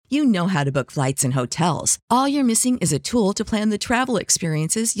You know how to book flights and hotels. All you're missing is a tool to plan the travel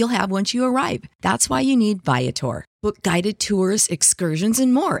experiences you'll have once you arrive. That's why you need Viator. Book guided tours, excursions,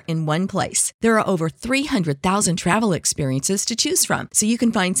 and more in one place. There are over 300,000 travel experiences to choose from, so you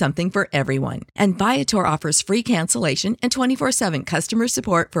can find something for everyone. And Viator offers free cancellation and 24/7 customer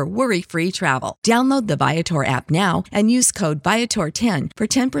support for worry-free travel. Download the Viator app now and use code Viator10 for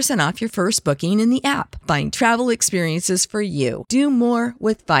 10% off your first booking in the app. Find travel experiences for you. Do more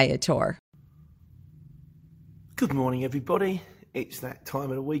with Viator. Good morning, everybody. It's that time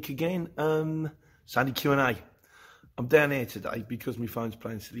of the week again. Sunday Q&A. I'm down here today because my phone's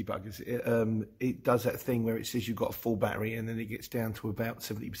playing silly buggers. It does that thing where it says you've got a full battery and then it gets down to about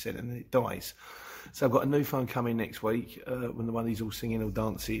 70% and then it dies. So I've got a new phone coming next week when the one he's all singing, all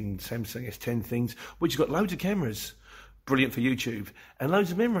dancing, Samsung S10 things, which has got loads of cameras, brilliant for YouTube, and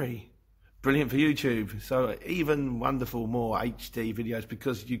loads of memory, brilliant for YouTube. So even wonderful, more HD videos,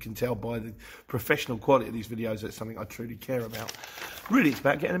 because you can tell by the professional quality of these videos that's something I truly care about. Really, it's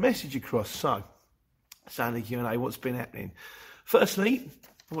about getting a message across. So, Sunday Q&A, what's been happening? Firstly,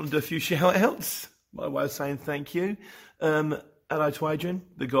 I want to do a few shout-outs, my way of saying thank you. Hello to Adrian,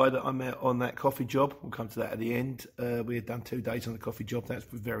 the guy that I met on that coffee job. We'll come to that at the end. We had done 2 days on the coffee job. That's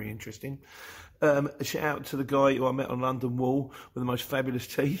very interesting. A shout-out to the guy who I met on London Wall with the most fabulous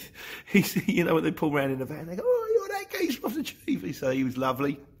teeth. He's, you know, when they pull around in the van, they go, "Oh, you're that geese off the chief." So he was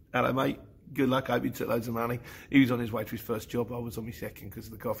lovely. Hello, mate. Good luck. I hope you took loads of money. He was on his way to his first job. I was on my second because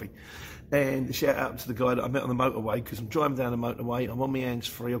of the coffee. And a shout out to the guy that I met on the motorway, because I'm driving down the motorway. I'm on my hands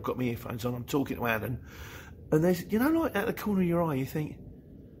free. I've got my earphones on. I'm talking to Alan. And there's, you know, like at the corner of your eye, you think,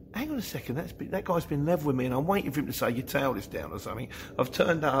 hang on a second, that guy's been level with me, and I'm waiting for him to say your tail is down or something. I've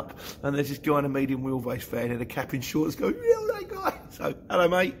turned up, and there's this guy in a medium wheelbase van in a cap and shorts going, "Yeah, that guy." So, hello,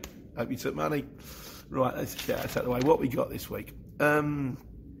 mate. Hope you took money. Right, let's get out of the way. What we got this week?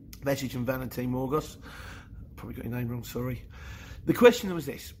 Message from Valentine Morgos. Probably got your name wrong, sorry. The question was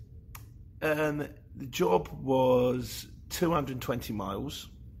this. The job was 220 miles,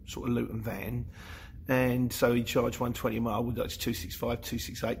 sort of Luton van. And so he charged 120 a mile, that's 265,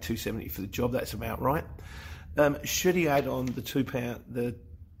 268, 270 for the job. That's about right. Should he add on the £2,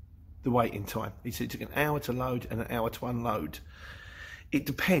 the waiting time? He said it took an hour to load and an hour to unload. It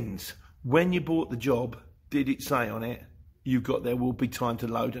depends. When you bought the job, did it say on it, there will be time to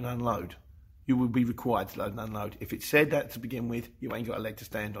load and unload? You will be required to load and unload. If it said that to begin with, you ain't got a leg to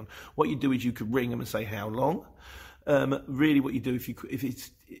stand on. What you do is you could ring them and say how long. Really, what you do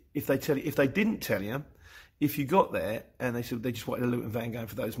if they didn't tell you, if you got there and they said they just wanted a Luton van going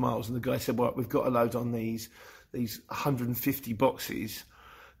for those miles, and the guy said, "Well, we've got to load on these 150 boxes."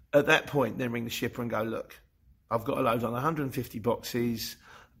 At that point, then ring the shipper and go, "Look, I've got to load on 150 boxes.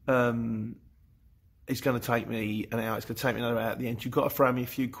 It's going to take me an hour. It's going to take me another hour at the end. You've got to throw me a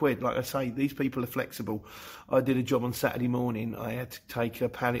few quid." Like I say, these people are flexible. I did a job on Saturday morning. I had to take a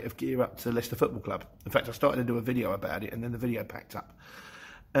pallet of gear up to Leicester Football Club. In fact, I started to do a video about it, and then the video packed up.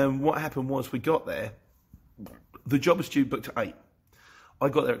 And what happened was, we got there. The job was due booked at 8. I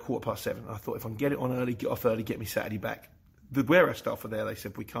got there at 7:15. I thought, if I can get it on early, get off early, get me Saturday back. The warehouse staff were there. They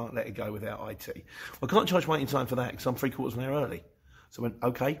said, "We can't let it go without IT." Well, I can't charge waiting time for that because I'm 3/4 of an hour early. So I went,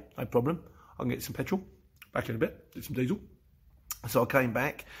 "Okay, no problem. I can get some petrol, back in a bit, get some diesel." So I came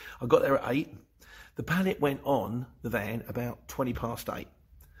back. I got there at 8. The pallet went on the van about 20 past 8.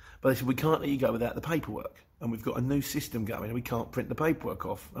 But they said, "We can't let you go without the paperwork. And we've got a new system going and we can't print the paperwork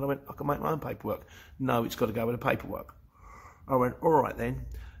off." And I went, "I can make my own paperwork." "No, it's got to go with the paperwork." I went, "All right then."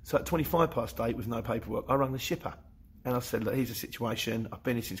 So at 25 past 8 with no paperwork, I rang the shipper. And I said, "Look, here's the situation. I've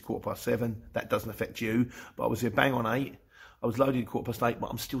been here since 7:15. That doesn't affect you. But I was here bang on 8. I was loaded at 8:15,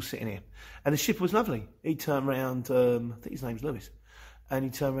 but I'm still sitting here." And the shipper was lovely. He turned around, I think his name's Lewis, and he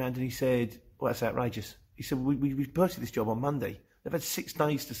turned around and he said, "Well, that's outrageous." He said, we purchased this job on Monday. They've had 6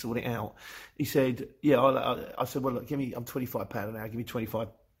 days to sort it out." He said, "Yeah." I said, "Well, look, I'm £25 an hour. Give me 25,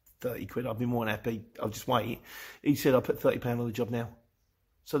 30 quid. I'll be more than happy. I'll just wait." He said, "I'll put £30 on the job now."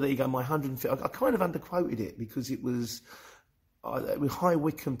 So there you go, my 150. I kind of underquoted it because it was High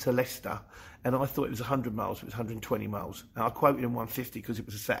Wycombe to Leicester, and I thought it was 100 miles, but it was 120 miles. And I quoted him 150 because it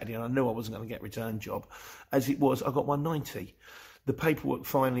was a Saturday, and I knew I wasn't going to get a return job. As it was, I got 190. The paperwork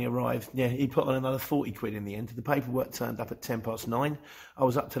finally arrived. Yeah, he put on another 40 quid in the end. The paperwork turned up at 10 past 9. I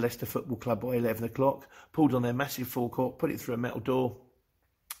was up to Leicester Football Club by 11 o'clock, pulled on their massive forecourt, put it through a metal door,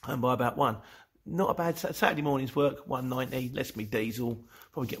 and by about 1. Not a bad Saturday morning's work, 190, less me diesel,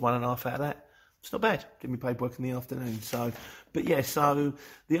 probably get 1.5 out of that. It's not bad. Did me paperwork in the afternoon. So the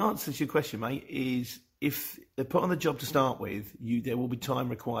answer to your question, mate, is if they put on the job to start with, there will be time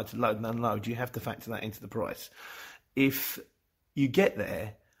required to load and unload. You have to factor that into the price. If you get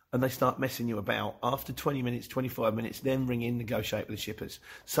there, and they start messing you about. After 20 minutes, 25 minutes, then ring in, negotiate with the shippers.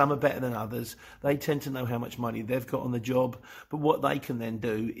 Some are better than others. They tend to know how much money they've got on the job. But what they can then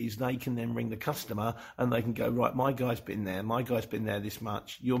do is they can then ring the customer and they can go, right, my guy's been there this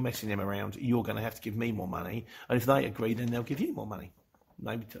much. You're messing him around. You're going to have to give me more money. And if they agree, then they'll give you more money.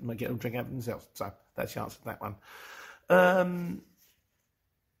 Maybe get them to drink out of themselves. So that's the answer to that one.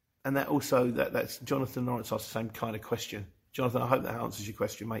 And that also, that's Jonathan Lawrence asked the same kind of question. Jonathan, I hope that answers your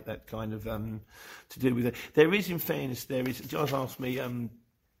question, mate, that kind of to do with it. There is, in fairness, Jonathan asked me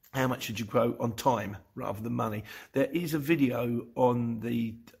how much should you quote on time rather than money. There is a video on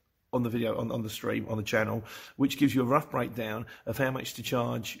the stream, on the channel, which gives you a rough breakdown of how much to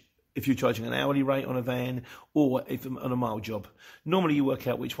charge if you're charging an hourly rate on a van or if on a mile job. Normally you work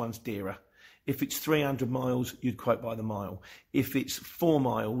out which one's dearer. If it's 300 miles, you'd quote by the mile. If it's 4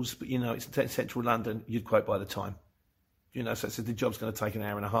 miles, but it's central London, you'd quote by the time. So the job's going to take an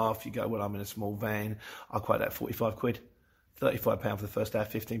hour and a half. You go, well, I'm in a small van. I'll quote that 45 quid, £35 for the first hour,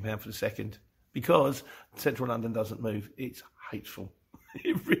 £15 for the second. Because central London doesn't move. It's hateful.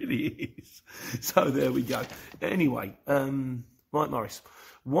 It really is. So there we go. Anyway, Mike Morris,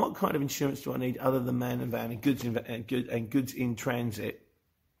 what kind of insurance do I need other than man and van and goods in transit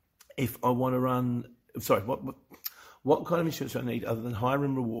if I want to run... Sorry, what kind of insurance do I need other than hire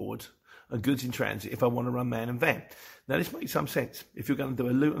and reward and goods in transit if I want to run man and van? Now, this makes some sense. If you're going to do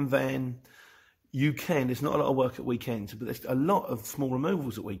a Luton van, you can. There's not a lot of work at weekends, but there's a lot of small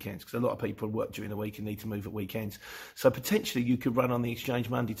removals at weekends because a lot of people work during the week and need to move at weekends. So potentially you could run on the exchange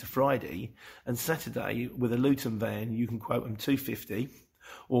Monday to Friday, and Saturday with a Luton van, you can quote them £250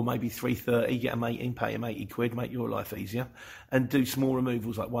 or maybe £330, get a mate in, pay them 80 quid, make your life easier, and do small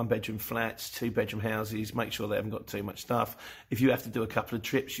removals like 1-bedroom flats, 2-bedroom houses, make sure they haven't got too much stuff. If you have to do a couple of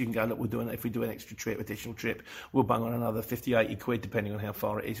trips, you can go, look, if we do an additional trip, we'll bung on another 50, 80 quid, depending on how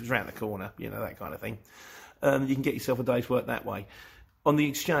far it is. It's around the corner, that kind of thing. You can get yourself a day's work that way. On the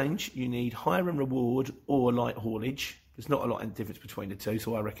exchange, you need hire and reward or light haulage. There's not a lot of difference between the two,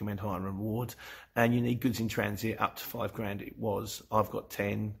 so I recommend hire and reward. And you need goods in transit up to £5,000. It was. I've got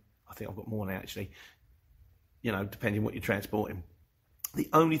 10. I think I've got more now, actually. Depending on what you're transporting. The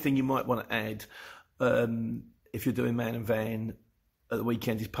only thing you might want to add, if you're doing man and van at the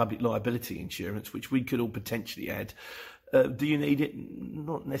weekend, is public liability insurance, which we could all potentially add. Do you need it?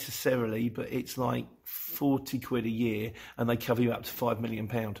 Not necessarily, but it's like 40 quid a year, and they cover you up to £5 million.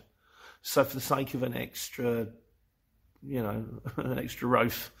 So for the sake of an extra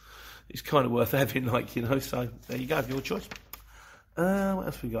roast, it's kind of worth having, so there you go, your choice. What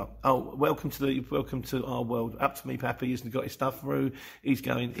else we got? Oh, welcome to our world. Up to me, Pappy. He's got his stuff through. He's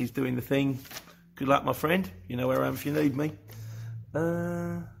doing the thing. Good luck, my friend. You know where I am if you need me.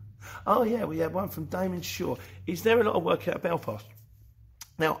 Oh yeah, we had one from Damon Shaw. Is there a lot of work out of Belfast?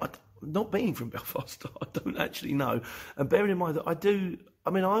 Now, not being from Belfast, I don't actually know. And bearing in mind that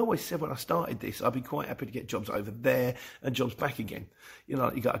I always said when I started this, I'd be quite happy to get jobs over there and jobs back again. You go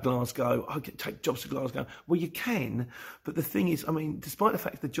to Glasgow, take jobs to Glasgow. Well, you can, but the thing is, despite the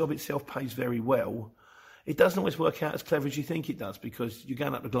fact the job itself pays very well, it doesn't always work out as clever as you think it does, because you're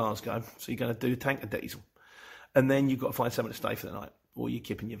going up to Glasgow, so you're going to do a tank of diesel. And then you've got to find somewhere to stay for the night, or you're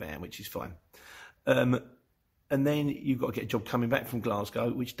kipping your van, which is fine. And then you've got to get a job coming back from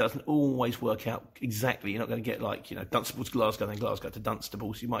Glasgow, which doesn't always work out exactly. You're not going to get Dunstable to Glasgow, then Glasgow to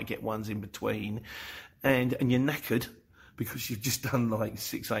Dunstable. So you might get ones in between. And you're knackered because you've just done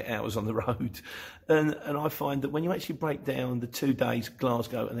 6-8 hours on the road. And I find that when you actually break down the 2 days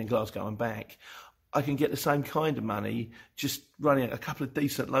Glasgow and then Glasgow and back, I can get the same kind of money just running a couple of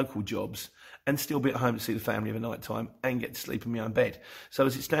decent local jobs and still be at home to see the family of a night time and get to sleep in my own bed. So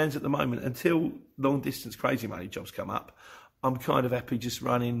as it stands at the moment, until long distance crazy money jobs come up, I'm kind of happy just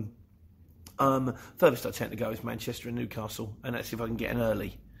running. Furthest I tend to go is Manchester and Newcastle, and that's if I can get in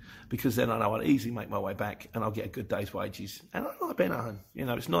early, because then I know I'll easily make my way back and I'll get a good day's wages. And I like being at home.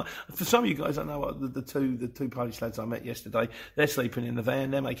 It's not, for some of you guys, I know the two Polish lads I met yesterday, they're sleeping in the van,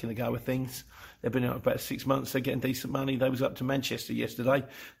 they're making a go of things. They've been out about 6 months, they're getting decent money. They was up to Manchester yesterday.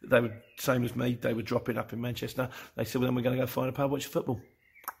 They were same as me, they were dropping up in Manchester. They said, well, then we're going to go find a pub, watch football.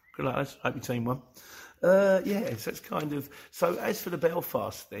 Good luck, lads. Hope your team won. So it's kind of, so as for the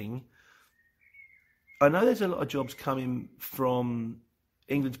Belfast thing, I know there's a lot of jobs coming from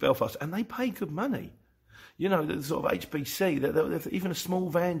England to Belfast, and they pay good money. The sort of HBC, even a small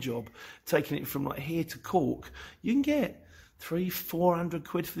van job, taking it from here to Cork, you can get 300-400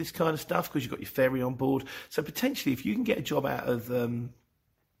 quid for this kind of stuff because you've got your ferry on board. So potentially, if you can get a job out of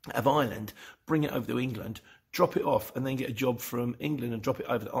Ireland, bring it over to England, drop it off, and then get a job from England and drop it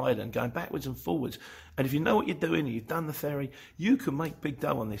over to Ireland, going backwards and forwards. And if you know what you're doing, you've done the ferry, you can make big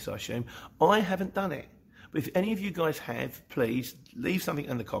dough on this, I assume. I haven't done it. But if any of you guys have, please leave something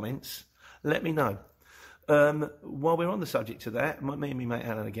in the comments. Let me know. While we're on the subject of that, me and my mate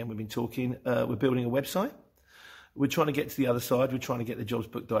Alan again, we've been talking. We're building a website. We're trying to get to the other side. We're trying to get the jobs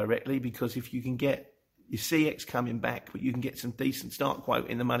booked directly, because if you can get your CX coming back, but you can get some decent start quote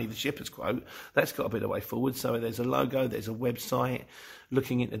in the money the shippers quote, that's got a bit of way forward. So there's a logo, there's a website,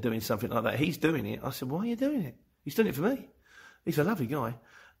 looking into doing something like that. He's doing it. I said, why are you doing it? He's doing it for me. He's a lovely guy.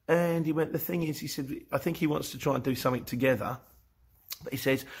 And he went, the thing is, he said, I think he wants to try and do something together. But he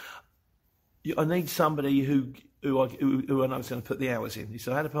says, I need somebody who I know is going to put the hours in. He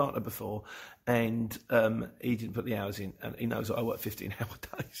said, I had a partner before, and he didn't put the hours in, and he knows that I work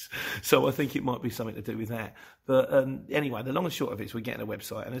 15-hour days. So I think it might be something to do with that. But anyway, the long and short of it is we're getting a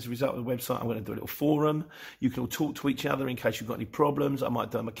website, and as a result of the website, I'm going to do a little forum. You can all talk to each other in case you've got any problems. I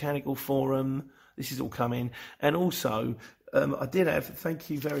might do a mechanical forum. This is all coming. And also, I did have, thank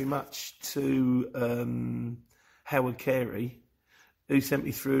you very much to Howard Carey, who sent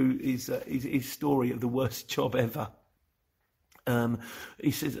me through his story of the worst job ever.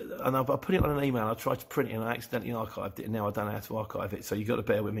 He says, and I put it on an email, I tried to print it and I accidentally archived it, and now I don't know how to archive it, so you've got to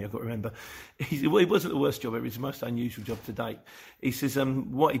bear with me, I've got to remember. It wasn't the worst job ever, it's the most unusual job to date. He says,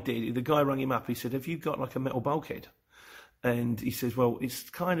 what he did, the guy rang him up, he said, have you got like a metal bulkhead? And he says, well, it's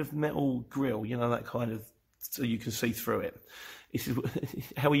kind of metal grill, you know, that kind of, so you can see through it. He says,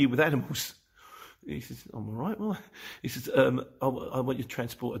 how are you with animals? He says, I'm all right. Well, he says, I want you to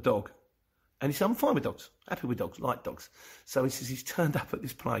transport a dog. And he said, I'm fine with dogs, happy with dogs, like dogs. So he says, he's turned up at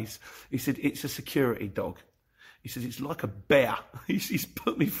this place. He said, it's a security dog. He says, it's like a bear. He's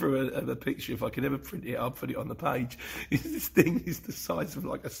put me through a picture. If I can ever print it, I'll put it on the page. This thing is the size of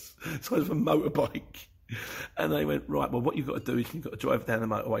size of a motorbike. And they went, right, well, what you've got to do is you've got to drive down the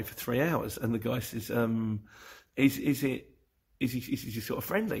motorway for 3 hours. And the guy says, is he sort of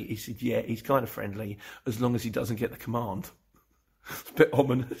friendly? He said, yeah, he's kind of friendly as long as he doesn't get the command. It's a bit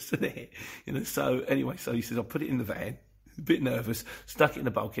ominous, isn't it? You know. So anyway, so he says, I'll put it in the van. A bit nervous, stuck it in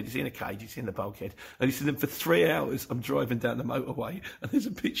the bulkhead. It's in a cage. It's in the bulkhead. And he said, then for 3 hours, I'm driving down the motorway, and there's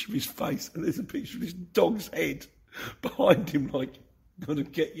a picture of his face, and there's a picture of his dog's head behind him, like, gonna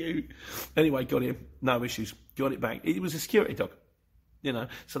get you. Anyway, got him. No issues. Got it back. It was a security dog. You know,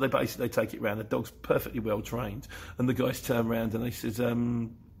 so they take it round. The dog's perfectly well trained, and the guys turn around and he says,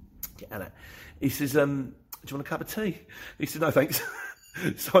 "Get out." He says, "Do you want a cup of tea?" He said, "No, thanks."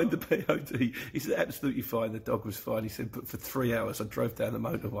 Signed the POD. He said, "Absolutely fine." The dog was fine. He said, "But for 3 hours, I drove down the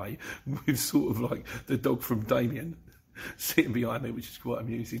motorway with sort of like the dog from Damien sitting behind me, which is quite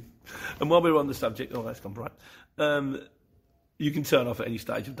amusing." And while we're on the subject, that's gone bright. You can turn off at any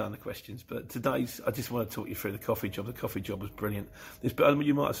stage. I've done the questions, but today's, I just want to talk you through the coffee job. The coffee job was brilliant.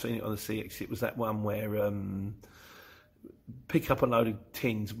 You might have seen it on the CX. It was that one where pick up a load of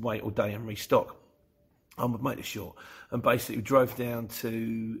tins, wait all day and restock. I would make it short. And basically I drove down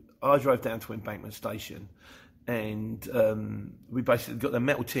to Embankment Station, and we basically got the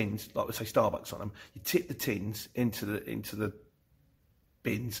metal tins, like we say Starbucks on them. You tip the tins into the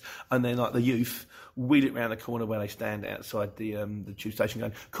bins, and then like the youth wheel it round the corner where they stand outside the tube station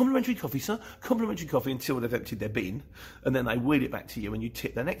going, complimentary coffee, sir, complimentary coffee, until they've emptied their bin, and then they wheel it back to you and you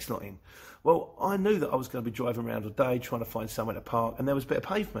tip the next lot in. Well, I knew that I was going to be driving around all day trying to find somewhere to park, and there was a bit of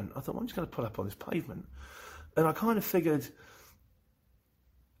pavement. I thought, well, I'm just going to pull up on this pavement. And I kind of figured,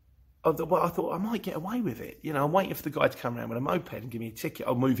 I thought I might get away with it. You know, I'm waiting for the guy to come around with a moped and give me a ticket.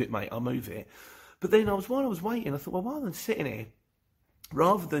 I'll move it, mate, I'll move it. But then while I was waiting, I thought, well, rather than sitting here,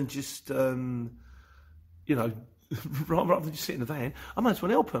 rather than just, rather than just sit in the van, I might as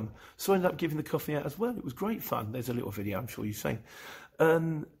well help them. So I ended up giving the coffee out as well. It was great fun. There's a little video, I'm sure you've seen.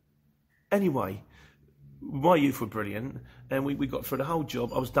 Anyway, my youth were brilliant, and we got through the whole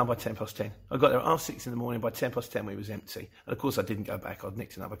job. I was done by 10:10. I got there at 6:30 in the morning. By 10:10, we was empty. And of course, I didn't go back. I'd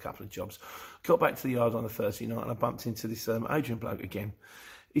nicked another couple of jobs. Got back to the yard on a Thursday night, and I bumped into this Adrian bloke again.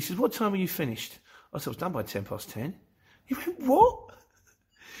 He said, "What time are you finished?" I said, "I was done by 10:10. He went, "What?"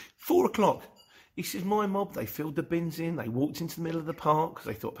 4 o'clock. He says, "My mob, they filled the bins in, they walked into the middle of the park because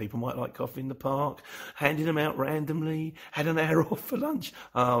they thought people might like coffee in the park, handed them out randomly, had an hour off for lunch."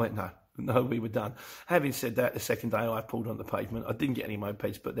 I went, no, we were done. Having said that, the second day I pulled on the pavement. I didn't get any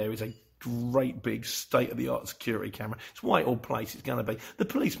mopeds, but there is a great big state-of-the-art security camera. It's Whitehall Place, it's going to be. The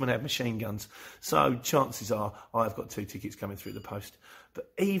policemen have machine guns, so chances are I've got 2 tickets coming through the post.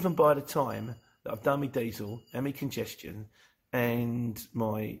 But even by the time that I've done my diesel and my congestion and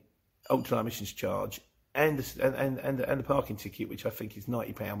my ultra emissions charge and the parking ticket, which I think is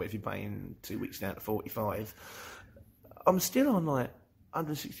 £90, but if you're paying 2 weeks down to 45, I'm still on like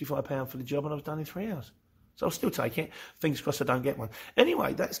 £165 for the job, and I was done in 3 hours. So I'll still take it. Fingers crossed I don't get one.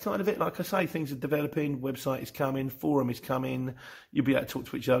 Anyway, that's kind of it. Like I say, things are developing. Website is coming. Forum is coming. You'll be able to talk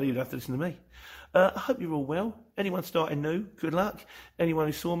to each other. You'll have to listen to me. I hope you're all well. Anyone starting new, good luck. Anyone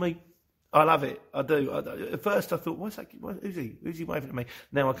who saw me, I love it. I do. At first I thought, what's that? Who's he? Who's he waving at me?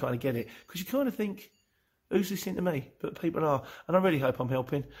 Now I kind of get it. Because you kind of think, who's listening to me? But people are. And I really hope I'm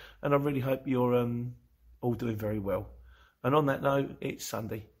helping. And I really hope you're all doing very well. And on that note, it's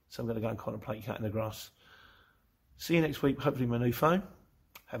Sunday. So I'm going to go and contemplate cutting the grass. See you next week, hopefully my new phone.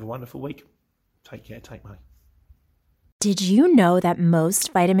 Have a wonderful week. Take care, take me. Did you know that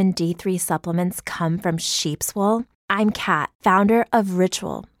most vitamin D3 supplements come from sheep's wool? I'm Kat, founder of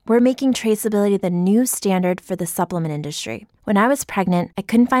Ritual. We're making traceability the new standard for the supplement industry. When I was pregnant, I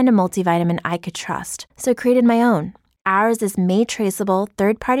couldn't find a multivitamin I could trust, so I created my own. Ours is made traceable,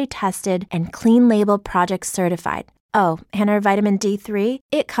 third-party tested, and clean label project certified. Oh, and our vitamin D3?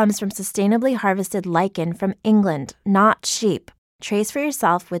 It comes from sustainably harvested lichen from England, not sheep. Trace for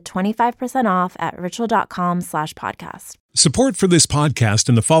yourself with 25% off at ritual.com/podcast. Support for this podcast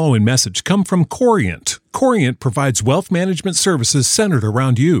and the following message come from Corient. Corient provides wealth management services centered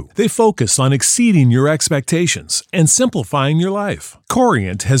around you. They focus on exceeding your expectations and simplifying your life.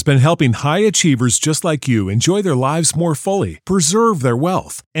 Corient has been helping high achievers just like you enjoy their lives more fully, preserve their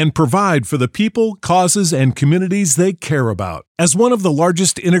wealth, and provide for the people, causes, and communities they care about. As one of the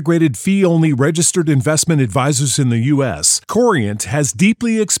largest integrated fee-only registered investment advisors in the U.S., Corient has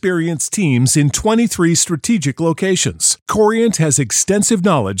deeply experienced teams in 23 strategic locations. Corient has extensive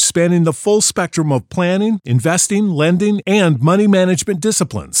knowledge spanning the full spectrum of planning, investing, lending, and money management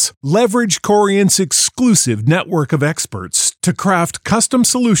disciplines. Leverage Corient's exclusive network of experts to craft custom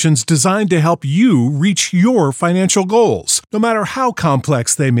solutions designed to help you reach your financial goals, no matter how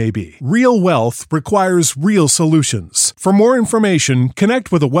complex they may be. Real wealth requires real solutions. For more information,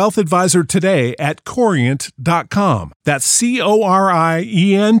 connect with a wealth advisor today at Corient.com. That's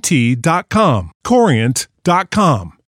Corient.com. Corient.com.